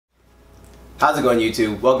How's it going,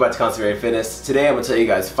 YouTube? Welcome back to CrossFit Fitness. Today I'm going to tell you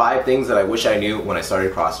guys 5 things that I wish I knew when I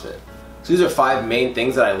started CrossFit. So these are 5 main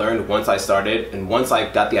things that I learned once I started, and once I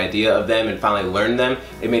got the idea of them and finally learned them,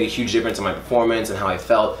 it made a huge difference in my performance and how I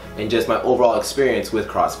felt and just my overall experience with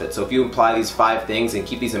CrossFit. So if you apply these 5 things and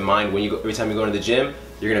keep these in mind when every time you go to the gym,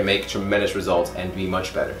 you're going to make tremendous results and be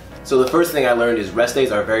much better. So the first thing I learned is rest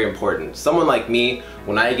days are very important. Someone like me,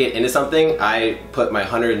 when I get into something, I put my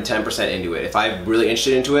 110% into it. If I'm really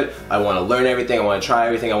interested into it, I want to learn everything, I want to try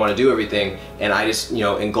everything, I want to do everything, and I just,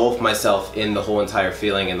 engulf myself in the whole entire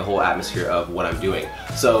feeling and the whole atmosphere of what I'm doing.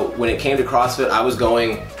 So when it came to CrossFit, I was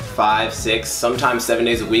going 5, 6, sometimes 7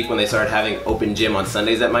 days a week when they started having open gym on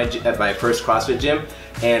Sundays at my first CrossFit gym.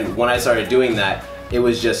 And when I started doing that, it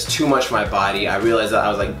was just too much for my body. I realized that I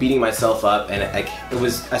was like beating myself up, and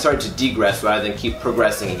I started to degress rather than keep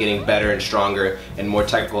progressing and getting better and stronger and more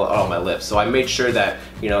technical at all my lifts. So I made sure that,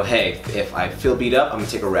 hey, if I feel beat up, I'm gonna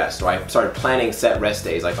take a rest. Or I started planning set rest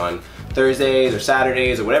days, like on Thursdays or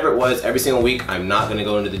Saturdays or whatever it was. Every single week, I'm not gonna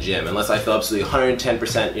go into the gym unless I feel absolutely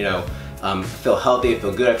 110%, feel healthy, I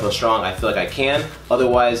feel good, I feel strong, I feel like I can.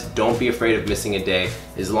 Otherwise, don't be afraid of missing a day.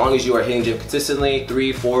 As long as you are hitting gym consistently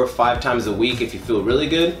 3, 4, 5 times a week, if you feel really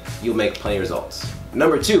good, you'll make plenty of results.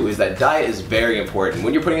 Number 2 is that diet is very important.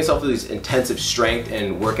 When you're putting yourself through these intensive strength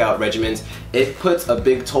and workout regimens, it puts a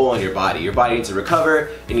big toll on your body. Your body needs to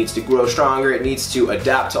recover, it needs to grow stronger, it needs to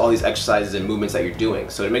adapt to all these exercises and movements that you're doing.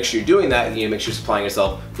 So to make sure you're doing that, you need to make sure you're supplying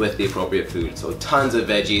yourself with the appropriate food. So tons of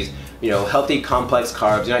veggies, healthy complex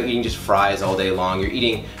carbs. You're not eating just fries all day long. You're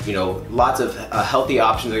eating, lots of healthy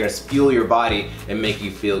options that are gonna fuel your body and make you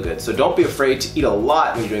feel good. So don't be afraid to eat a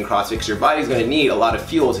lot when you're doing CrossFit, because your body's gonna need a lot of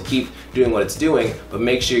fuel to keep doing what it's doing, but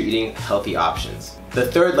make sure you're eating healthy options. The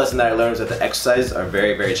third lesson that I learned was that the exercises are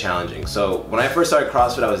very, very challenging. So when I first started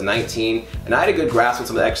CrossFit, I was 19, and I had a good grasp on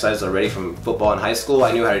some of the exercises already from football in high school.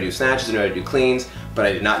 I knew how to do snatches, I knew how to do cleans, but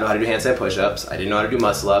I did not know how to do handstand push-ups. I didn't know how to do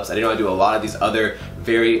muscle-ups. I didn't know how to do a lot of these other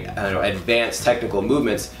very advanced technical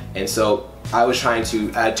movements, and so I was trying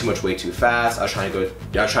to add too much weight too fast. I was trying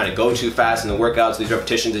to go too fast in the workouts. These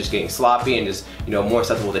repetitions are just getting sloppy and just more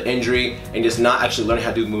susceptible to injury, and just not actually learning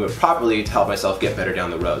how to do movement properly to help myself get better down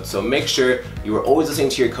the road. So make sure you are always listening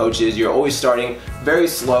to your coaches. You're always starting very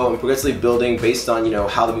slow and progressively building based on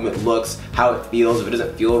how the movement looks, how it feels. If it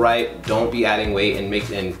doesn't feel right, don't be adding weight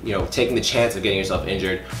and taking the chance of getting yourself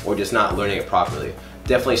injured or just not learning it properly.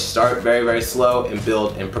 Definitely start very, very slow and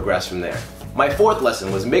build and progress from there. My 4th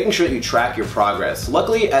lesson was making sure that you track your progress.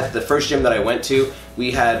 Luckily, at the first gym that I went to,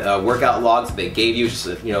 we had workout logs that they gave you, just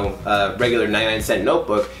a regular 99-cent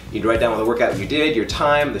notebook. You'd write down what the workout you did, your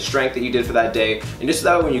time, the strength that you did for that day, and just so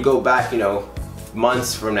that when you go back,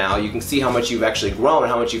 months from now, you can see how much you've actually grown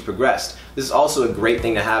and how much you've progressed. This is also a great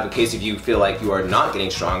thing to have in case if you feel like you are not getting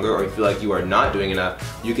stronger or you feel like you are not doing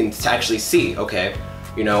enough. You can actually see, okay,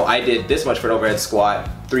 I did this much for an overhead squat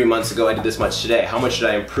 3 months ago, I did this much today. How much did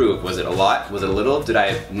I improve? Was it a lot? Was it a little? Did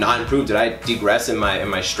I not improve? Did I degress in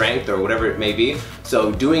my strength or whatever it may be?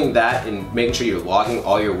 So doing that and making sure you're logging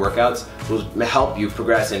all your workouts will help you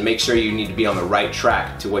progress and make sure you need to be on the right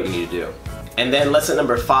track to what you need to do. And then lesson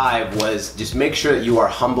number 5 was just make sure that you are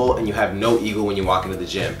humble and you have no ego when you walk into the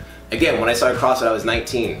gym. Again, when I started CrossFit, I was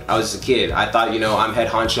 19. I was just a kid. I thought, I'm head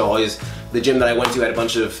honcho. The gym that I went to had a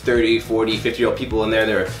bunch of 30, 40, 50-year-old people in there.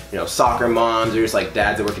 They were, soccer moms, or just like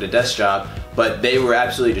dads that work at a desk job, but they were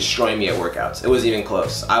absolutely destroying me at workouts. It wasn't even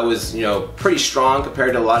close. I was, pretty strong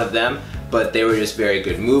compared to a lot of them, but they were just very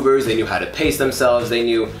good movers. They knew how to pace themselves. They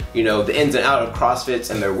knew, the ins and outs of CrossFits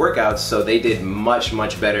and their workouts, so they did much,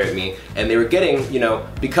 much better at me. And they were getting,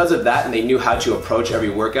 because of that, and they knew how to approach every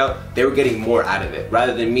workout, they were getting more out of it.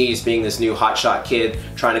 Rather than me just being this new hotshot kid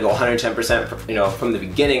trying to go 110%, from the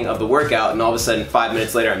beginning of the workout, and all of a sudden 5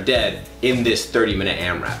 minutes later I'm dead in this 30-minute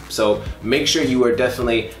AMRAP. So make sure you are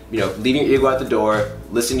definitely, leaving your ego at the door,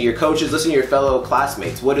 listen to your coaches, listen to your fellow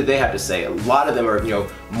classmates. What do they have to say? A lot of them are,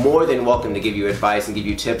 more than welcome to give you advice and give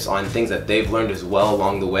you tips on things that they've learned as well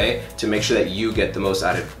along the way to make sure that you get the most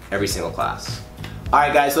out of every single class.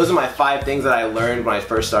 Alright guys, those are my 5 things that I learned when I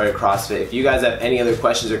first started CrossFit. If you guys have any other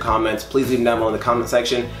questions or comments, please leave them down below in the comment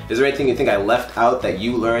section. Is there anything you think I left out that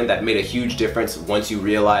you learned that made a huge difference once you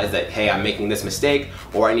realize that, hey, I'm making this mistake,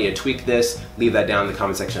 or I need to tweak this? Leave that down in the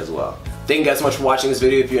comment section as well. Thank you guys so much for watching this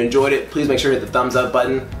video. If you enjoyed it, please make sure to hit the thumbs up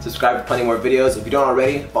button, subscribe for plenty more videos. If you don't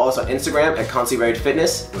already, follow us on Instagram at CrossFit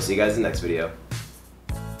I. We'll see you guys in the next video.